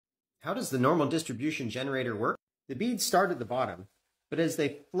How does the normal distribution generator work? The beads start at the bottom, but as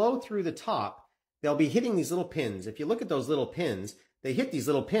they flow through the top, they'll be hitting these little pins. If you look at those little pins, they hit these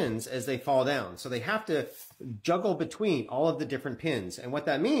little pins as they fall down. So they have to juggle between all of the different pins. And what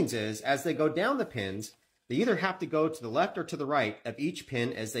that means is, as they go down the pins, they either have to go to the left or to the right of each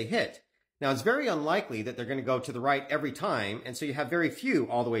pin as they hit. Now, it's very unlikely that they're going to go to the right every time, and so you have very few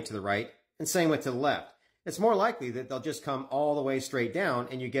all the way to the right, and same with to the left. It's more likely that they'll just come all the way straight down,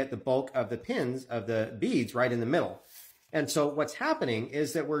 and you get the bulk of the pins of the beads right in the middle. And so what's happening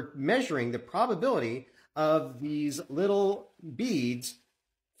is that we're measuring the probability of these little beads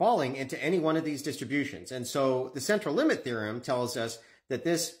falling into any one of these distributions. And so the central limit theorem tells us that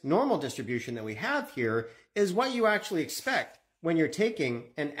this normal distribution that we have here is what you actually expect when you're taking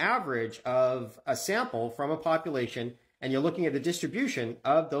an average of a sample from a population and you're looking at the distribution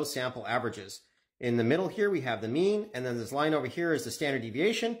of those sample averages. In the middle here, we have the mean, and then this line over here is the standard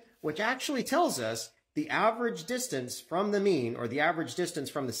deviation, which actually tells us the average distance from the mean, or the average distance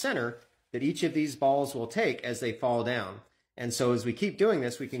from the center, that each of these balls will take as they fall down. And so as we keep doing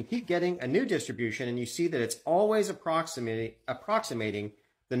this, we can keep getting a new distribution, and you see that it's always approximating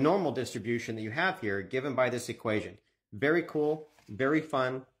the normal distribution that you have here given by this equation. Very cool, very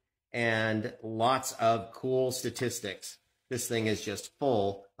fun, and lots of cool statistics. This thing is just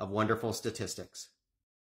full of wonderful statistics.